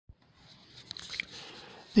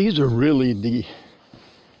These are really the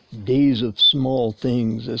days of small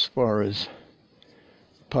things as far as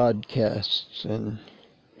podcasts and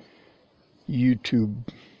YouTube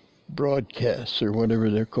broadcasts or whatever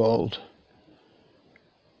they're called.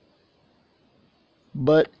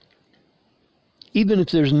 But even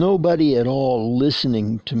if there's nobody at all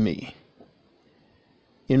listening to me,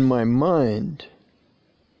 in my mind,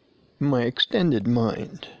 in my extended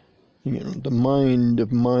mind, the mind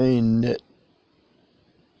of mine that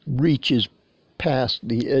reaches past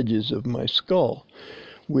the edges of my skull.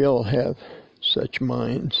 We all have such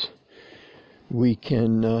minds. We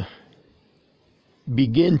can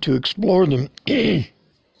begin to explore them.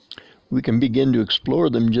 We can begin to explore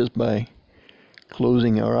them just by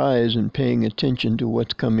closing our eyes and paying attention to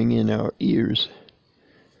what's coming in our ears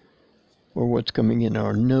or what's coming in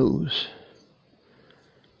our nose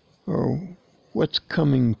or what's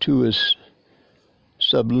coming to us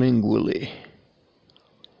sublingually.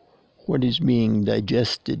 What is being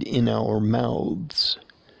digested in our mouths?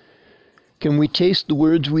 Can we taste the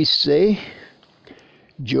words we say?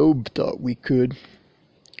 Job thought we could.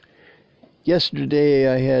 Yesterday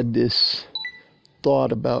I had this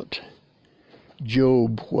thought about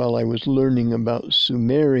Job while I was learning about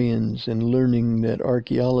Sumerians and learning that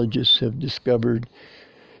archaeologists have discovered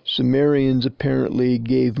Sumerians apparently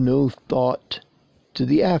gave no thought to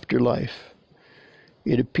the afterlife.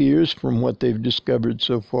 It appears from what they've discovered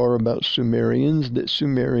so far about Sumerians that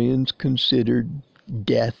Sumerians considered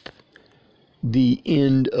death the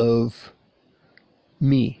end of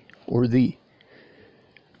me or thee.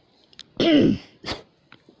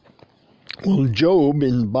 Well, Job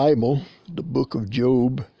in the Bible, the book of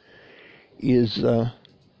Job, is, I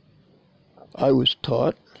was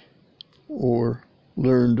taught or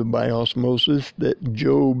learned by osmosis that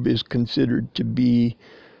Job is considered to be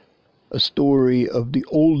a story of the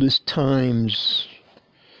oldest times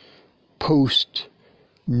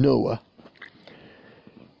post-Noah,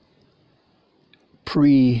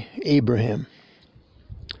 pre-Abraham.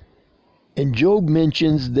 And Job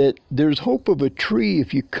mentions that there's hope of a tree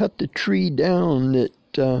if you cut the tree down,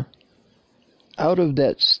 that out of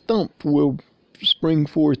that stump will spring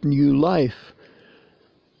forth new life.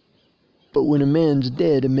 But when a man's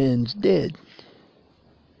dead, a man's dead.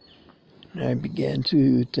 And I began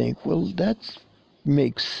to think, well, that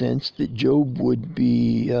makes sense that Job would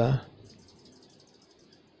be,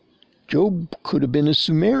 Job could have been a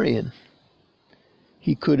Sumerian.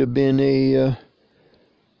 He could have been a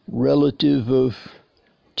relative of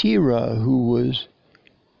Terah, who was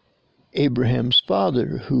Abraham's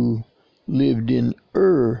father, who lived in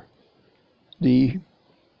Ur, the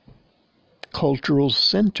cultural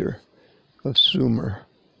center of Sumer.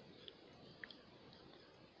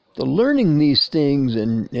 The learning these things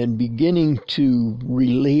and beginning to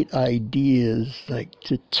relate ideas like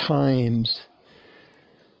to times.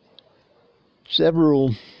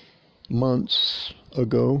 Several months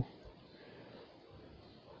ago,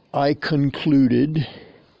 I concluded,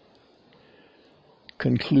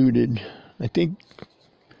 I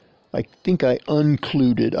think I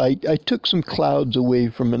uncluded. I took some clouds away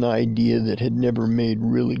from an idea that had never made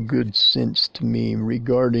really good sense to me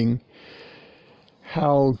regarding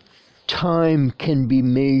how time can be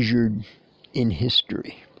measured in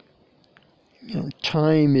history.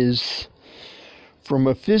 Time is, from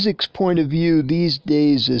a physics point of view these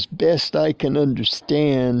days, as best I can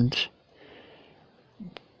understand,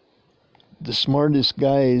 the smartest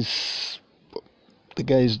guys, the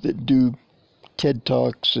guys that do TED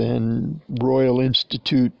Talks and Royal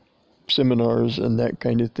Institute seminars and that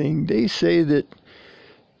kind of thing, they say that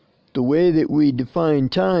the way that we define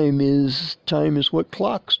time is what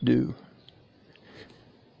clocks do.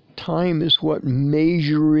 Time is what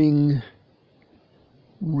measuring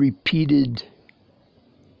repeated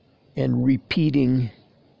and repeating,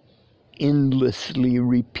 endlessly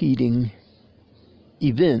repeating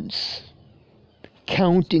events,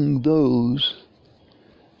 counting those,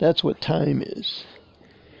 that's what time is.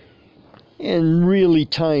 And really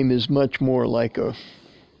time is much more like a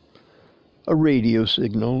radio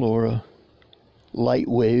signal or a light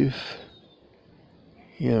wave.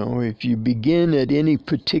 If you begin at any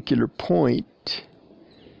particular point,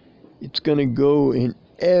 it's going to go in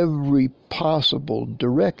every possible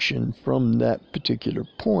direction from that particular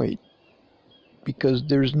point, because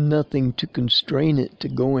there's nothing to constrain it to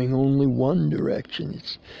going only one direction.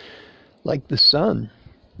 It's like the sun.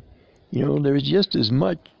 There's just as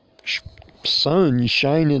much sun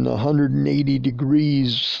shining 180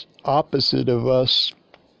 degrees opposite of us,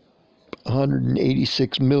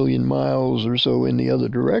 186 million miles or so in the other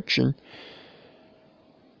direction,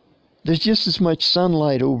 There's just as much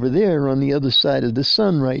sunlight over there on the other side of the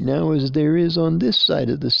sun right now as there is on this side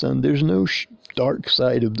of the sun. There's no dark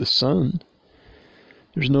side of the sun.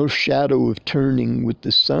 There's no shadow of turning with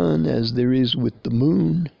the sun as there is with the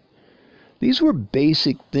moon. These were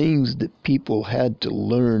basic things that people had to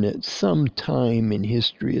learn at some time in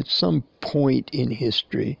history, at some point in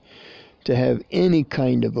history, to have any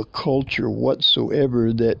kind of a culture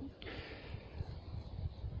whatsoever that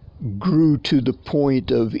grew to the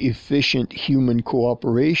point of efficient human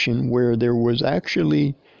cooperation where there was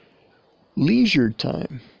actually leisure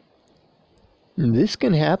time. And this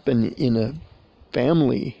can happen in a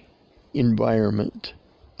family environment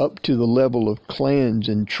up to the level of clans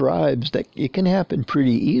and tribes. That it can happen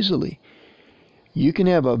pretty easily. You can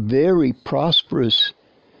have a very prosperous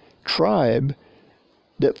tribe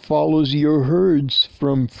that follows your herds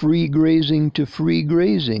from free grazing to free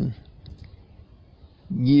grazing,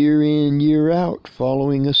 year in, year out,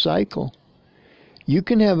 following a cycle. You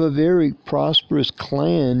can have a very prosperous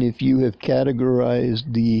clan if you have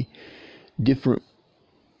categorized the different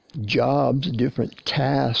jobs, different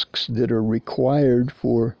tasks that are required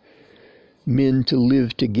for men to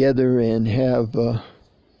live together and have a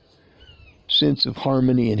sense of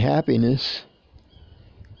harmony and happiness.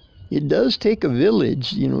 It does take a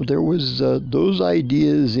village. There was those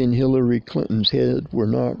ideas in Hillary Clinton's head were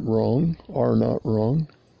not wrong, are not wrong.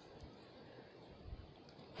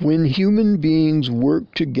 When human beings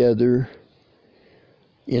work together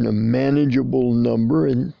in a manageable number,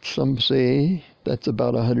 and some say that's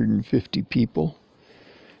about 150 people,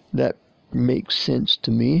 that makes sense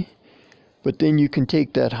to me. But then you can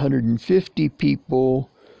take that 150 people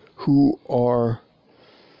who are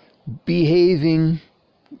behaving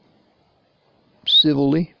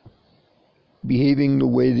civilly, behaving the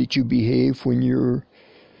way that you behave when you're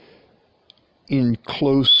in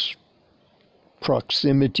close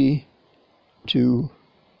proximity to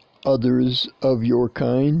others of your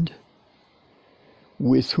kind,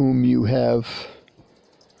 with whom you have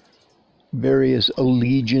various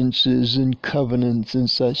allegiances and covenants and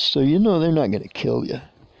such, so they're not going to kill you.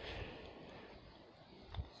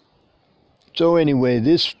 So anyway,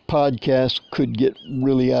 this podcast could get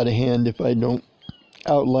really out of hand if I don't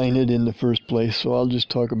outline it in the first place, so I'll just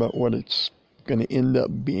talk about what it's going to end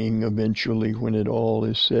up being eventually when it all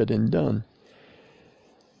is said and done.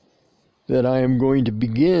 That I am going to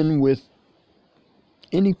begin with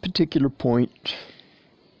any particular point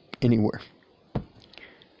anywhere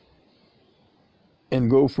and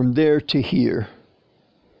go from there to here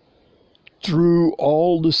through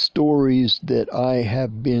all the stories that I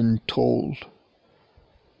have been told,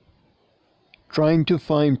 trying to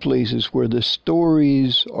find places where the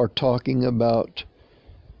stories are talking about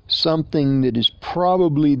something that is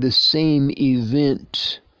probably the same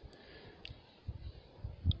event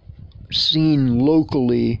seen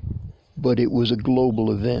locally, but it was a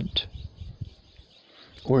global event.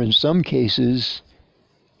 Or in some cases,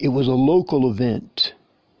 it was a local event,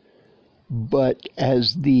 but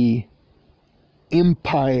as the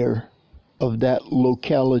empire of that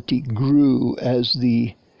locality grew, as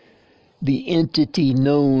the entity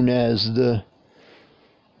known as the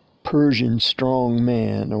Persian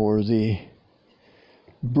strongman or the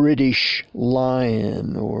British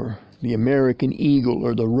lion or the American eagle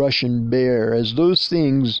or the Russian bear, as those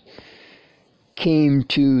things came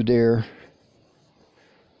to their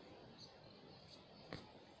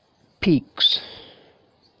peaks,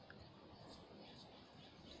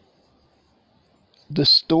 the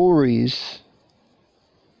stories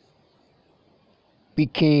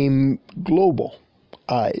became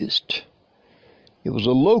globalized. It was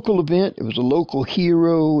a local event, it was a local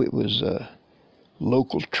hero, it was a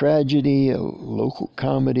local tragedy, a local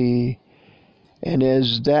comedy, and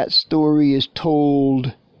as that story is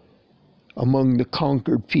told among the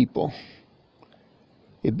conquered people,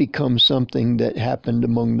 it becomes something that happened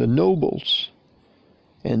among the nobles,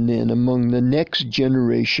 and then among the next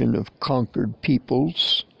generation of conquered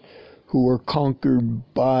peoples who are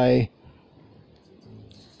conquered by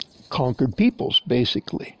conquered peoples,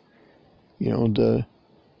 basically. The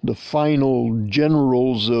final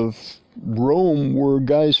generals of Rome were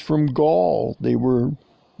guys from Gaul. They were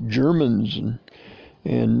Germans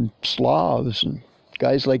and Slavs, and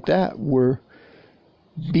guys like that were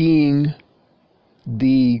being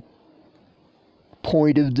the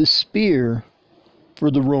point of the spear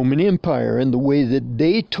for the Roman Empire, and the way that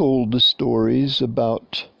they told the stories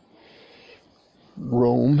about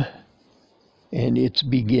Rome and its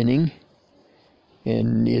beginning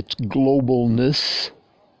and its globalness.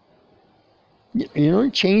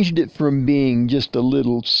 It changed it from being just a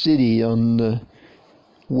little city on the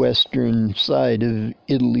western side of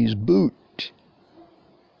Italy's boot,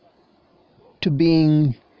 to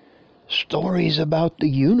being stories about the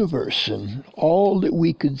universe and all that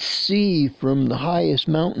we could see from the highest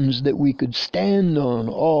mountains that we could stand on.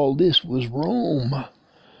 All this was Rome.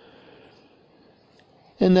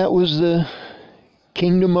 And that was the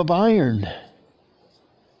kingdom of iron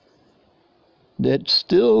that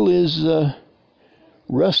still is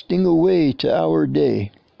rusting away to our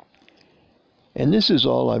day. And this is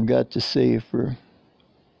all I've got to say for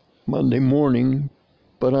Monday morning,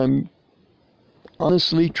 but I'm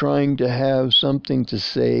honestly trying to have something to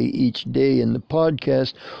say each day in the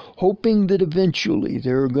podcast, hoping that eventually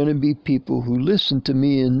there are going to be people who listen to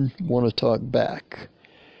me and want to talk back.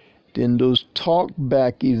 Then those talk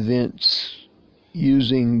back events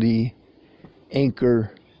using the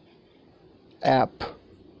Anchor app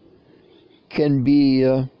can be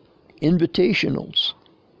invitationals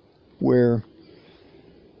where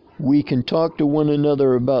we can talk to one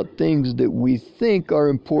another about things that we think are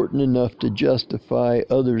important enough to justify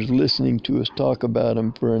others listening to us talk about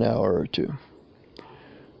them for an hour or two.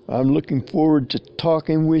 I'm looking forward to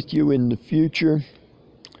talking with you in the future.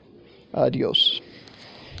 Adios.